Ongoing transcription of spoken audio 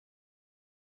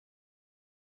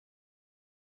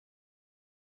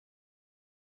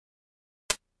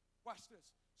Watch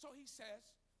this. So he says,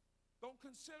 don't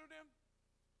consider them.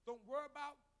 Don't worry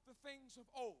about the things of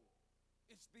old.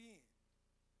 It's the end.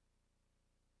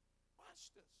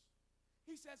 Watch this.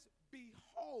 He says,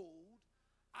 behold,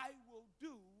 I will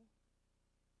do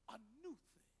a new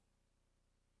thing.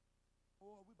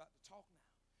 Oh, we're about to talk now.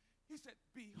 He said,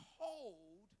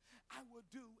 behold, I will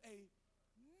do a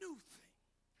new thing.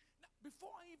 Now,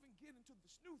 before I even get into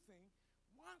this new thing,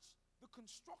 watch the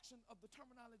construction of the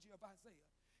terminology of Isaiah.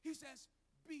 He says,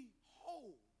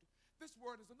 behold. This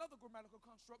word is another grammatical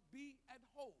construct, be and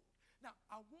hold. Now,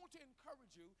 I want to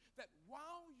encourage you that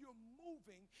while you're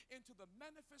moving into the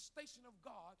manifestation of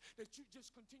God, that you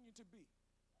just continue to be.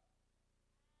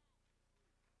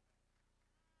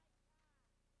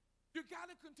 You got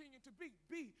to continue to be.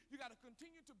 Be. You got to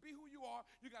continue to be who you are.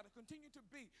 You got to continue to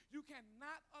be. You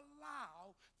cannot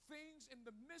allow things in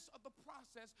the midst of the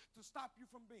process to stop you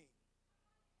from being.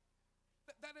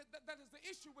 That is the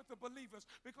issue with the believers,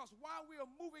 because while we are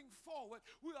moving forward,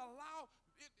 we allow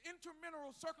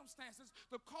intermineral circumstances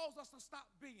to cause us to stop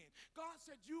being. God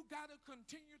said you got to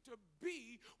continue to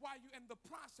be while you're in the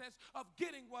process of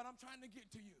getting what I'm trying to get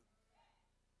to you.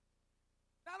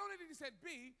 Not only did he say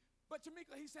be, but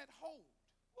Jamaica, he said hold.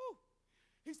 Woo.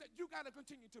 He said you got to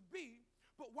continue to be,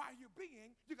 but while you're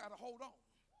being, you got to hold on.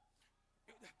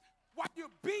 While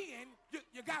you're being,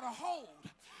 you got to hold.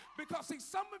 Because, see,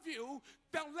 some of you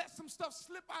don't let some stuff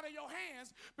slip out of your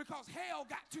hands because hell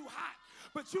got too hot.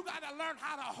 But you got to learn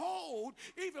how to hold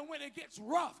even when it gets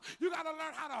rough. You got to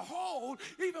learn how to hold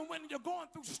even when you're going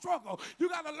through struggle. You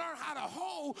got to learn how to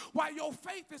hold while your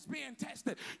faith is being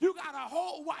tested. You got to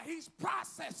hold while he's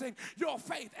processing your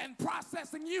faith and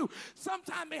processing you.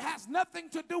 Sometimes it has nothing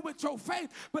to do with your faith,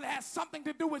 but it has something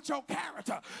to do with your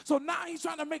character. So now he's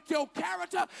trying to make your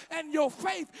character and your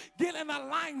faith get in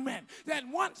alignment.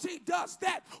 Then once he does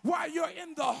that, while you're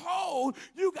in the hold,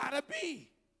 you got to be.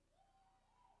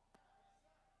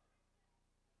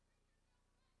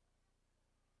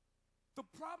 The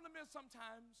problem is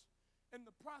sometimes in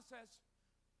the process,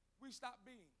 we stop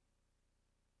being.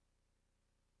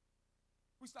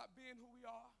 We stop being who we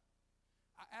are.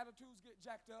 Our attitudes get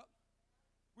jacked up.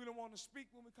 We don't want to speak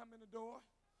when we come in the door.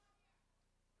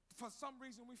 For some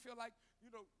reason, we feel like,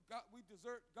 God, we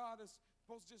desert. God is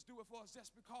supposed to just do it for us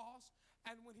just because.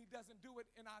 And when he doesn't do it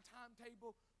in our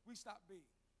timetable, we stop being.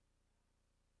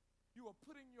 You are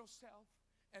putting yourself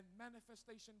in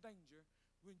manifestation danger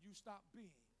when you stop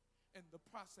being in the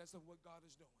process of what God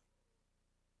is doing.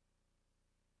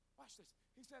 Watch this.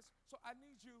 He says, so I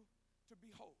need you to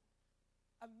behold.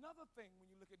 Another thing when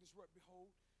you look at this word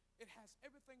behold, it has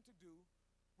everything to do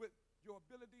with your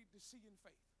ability to see in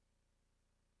faith.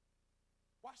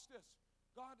 Watch this.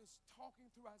 God is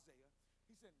talking through Isaiah.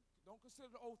 He said, don't consider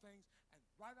the old things. And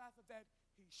right after that,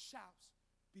 he shouts,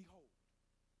 behold.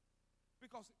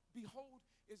 Because behold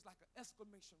is like an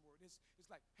exclamation word. It's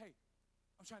like, hey,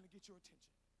 I'm trying to get your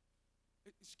attention.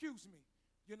 Excuse me,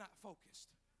 you're not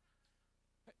focused.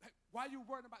 Hey, why are you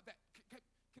worried about that?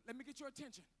 Let me get your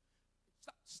attention.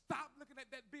 Stop looking at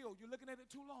that bill. You're looking at it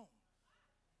too long.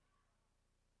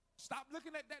 Stop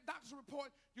looking at that doctor's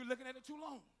report. You're looking at it too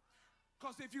long.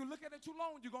 Because if you look at it too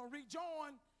long, you're going to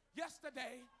rejoin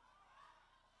yesterday.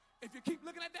 If you keep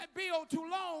looking at that bill too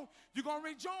long, you're going to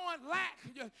rejoin lack.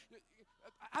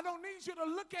 I don't need you to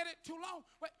look at it too long.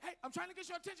 But hey, I'm trying to get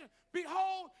your attention.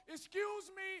 Behold, excuse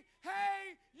me,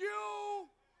 hey, you.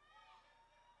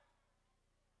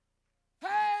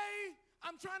 Hey,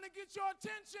 I'm trying to get your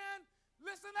attention.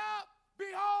 Listen up,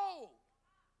 behold.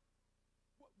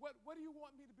 What do you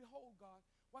want me to behold, God?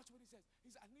 Watch what he says.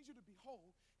 He says, I need you to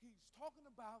behold. He's talking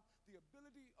about the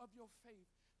ability of your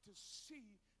faith to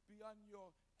see beyond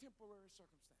your temporary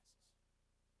circumstances.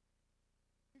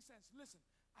 He says, listen,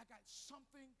 I got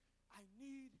something I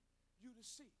need you to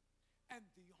see. And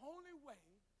the only way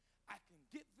I can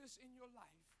get this in your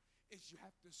life is you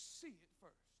have to see it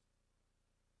first.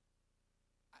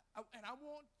 And I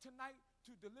want tonight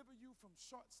to deliver you from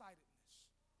short-sightedness.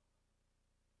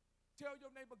 Tell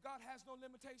your neighbor, God has no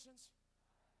limitations.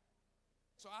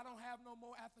 So I don't have no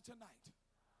more after tonight.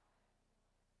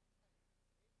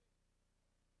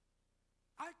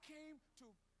 I came to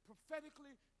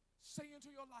prophetically say into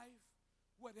your life,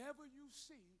 whatever you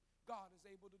see, God is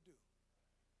able to do.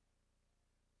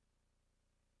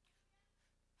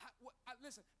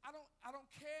 Listen, I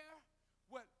don't care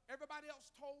what everybody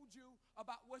else told you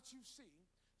about what you see.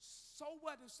 So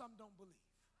what if some don't believe?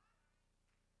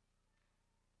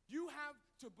 You have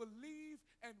to believe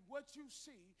in what you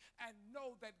see and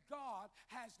know that God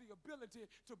has the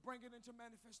ability to bring it into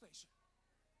manifestation.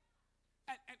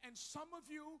 And some of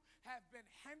you have been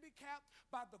handicapped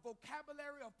by the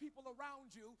vocabulary of people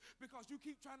around you because you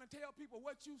keep trying to tell people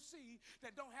what you see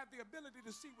that don't have the ability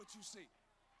to see what you see.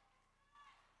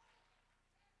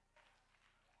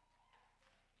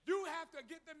 You have to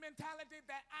get the mentality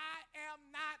that I am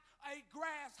not a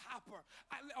grasshopper.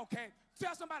 Okay,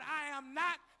 tell somebody, I am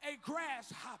not a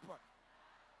grasshopper.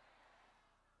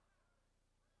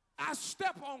 I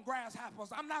step on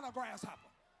grasshoppers. I'm not a grasshopper.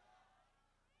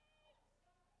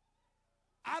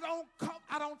 I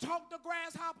don't talk to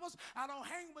grasshoppers. I don't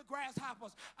hang with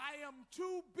grasshoppers. I am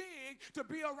too big to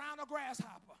be around a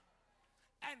grasshopper.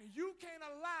 And you can't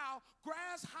allow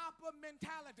grasshopper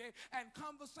mentality and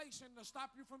conversation to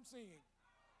stop you from seeing.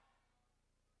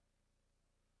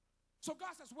 So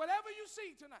God says, whatever you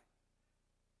see tonight,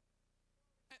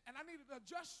 and I need to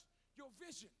adjust your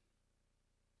vision.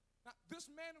 Now, these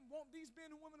men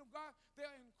and women of God,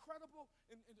 they're incredible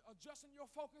in adjusting your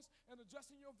focus and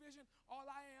adjusting your vision. All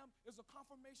I am is a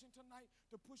confirmation tonight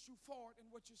to push you forward in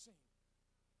what you're seeing.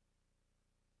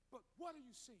 But what are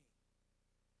you seeing?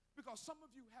 Because some of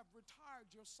you have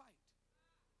retired your sight.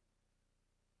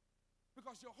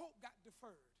 Because your hope got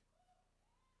deferred.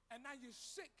 And now you're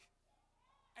sick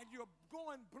and you're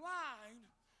going blind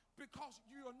because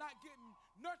you're not getting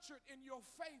nurtured in your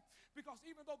faith, because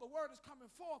even though the word is coming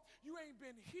forth, you ain't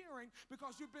been hearing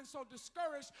because you've been so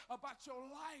discouraged about your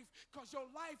life, because your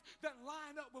life doesn't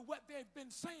line up with what they've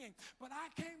been saying. But I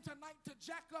came tonight to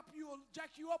jack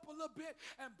you up a little bit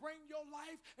and bring your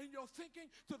life and your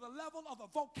thinking to the level of the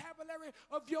vocabulary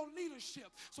of your leadership,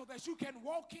 so that you can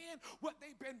walk in what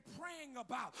they've been praying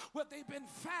about, what they've been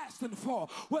fasting for,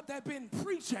 what they've been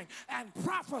preaching and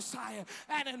prophesying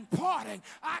and imparting.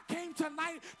 I came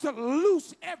tonight to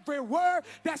loose every word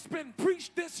that's been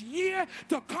preached this year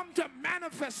to come to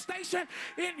manifestation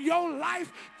in your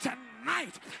life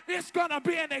tonight. It's going to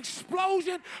be an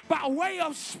explosion by way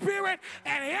of spirit,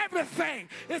 and everything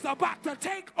is about to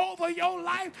take over your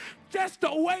life just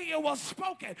the way it was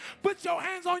spoken. Put your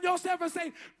hands on yourself and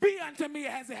say, be unto me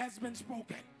as it has been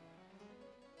spoken.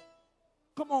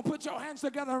 Come on, put your hands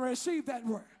together and receive that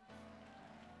word.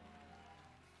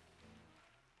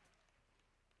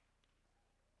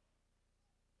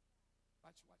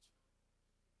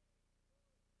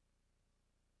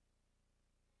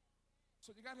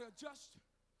 So you got to adjust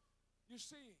your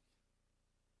seeing.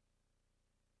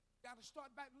 You got to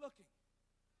start back looking.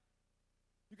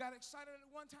 You got excited at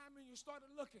one time and you started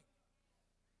looking.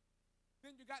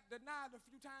 Then you got denied a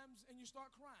few times and you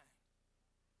start crying.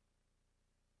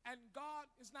 And God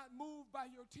is not moved by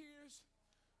your tears,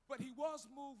 but he was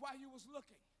moved while you was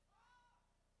looking.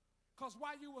 Because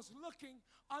while you was looking,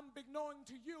 unbeknown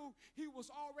to you, he was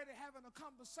already having a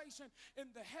conversation in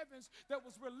the heavens that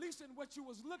was releasing what you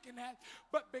was looking at.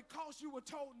 But because you were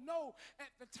told no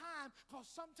at the time, because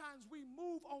sometimes we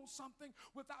move on something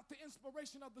without the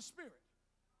inspiration of the Spirit.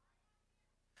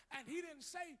 And he didn't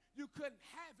say you couldn't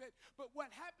have it, but what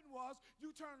happened was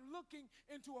you turned looking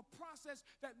into a process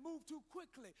that moved too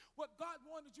quickly. What God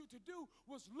wanted you to do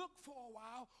was look for a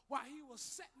while he was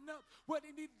setting up what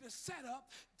he needed to set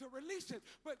up to release it.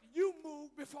 But you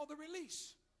moved before the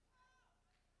release.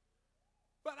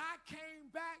 But I came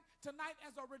back tonight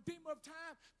as a redeemer of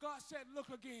time. God said, look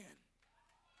again.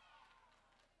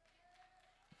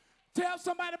 Tell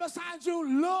somebody beside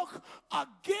you, look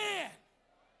again.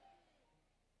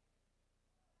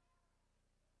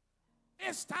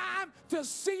 It's time to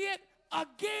see it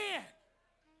again.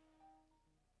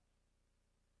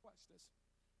 Watch this.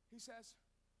 He says,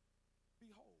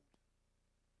 behold.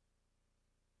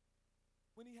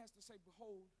 When he has to say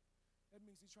behold, that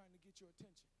means he's trying to get your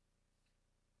attention.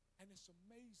 And it's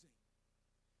amazing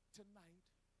tonight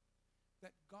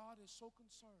that God is so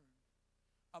concerned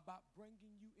about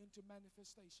bringing you into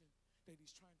manifestation that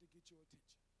he's trying to get your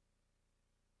attention.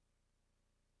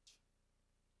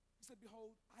 He said,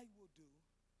 behold, I will do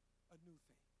a new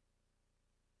thing.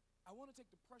 I want to take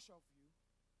the pressure off you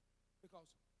because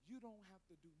you don't have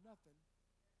to do nothing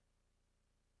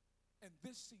in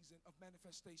this season of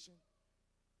manifestation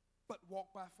but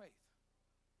walk by faith.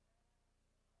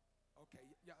 Okay,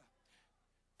 yeah.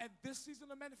 And this season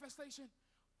of manifestation,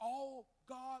 all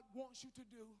God wants you to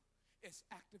do is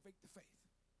activate the faith.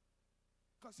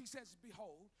 Because he says,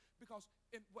 behold, because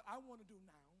what I want to do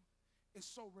now is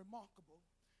so remarkable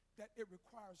that it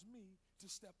requires me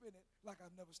to step in it like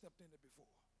I've never stepped in it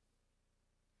before.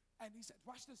 And he said,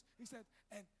 watch this. He says,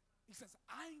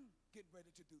 I'm getting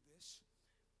ready to do this.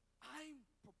 I'm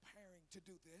preparing to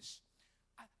do this.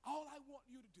 All I want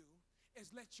you to do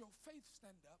is let your faith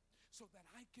stand up so that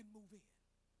I can move in.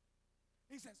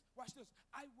 He says, watch this.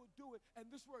 I will do it. And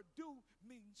this word do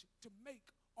means to make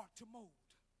or to mold.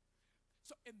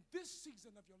 So in this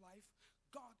season of your life,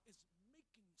 God is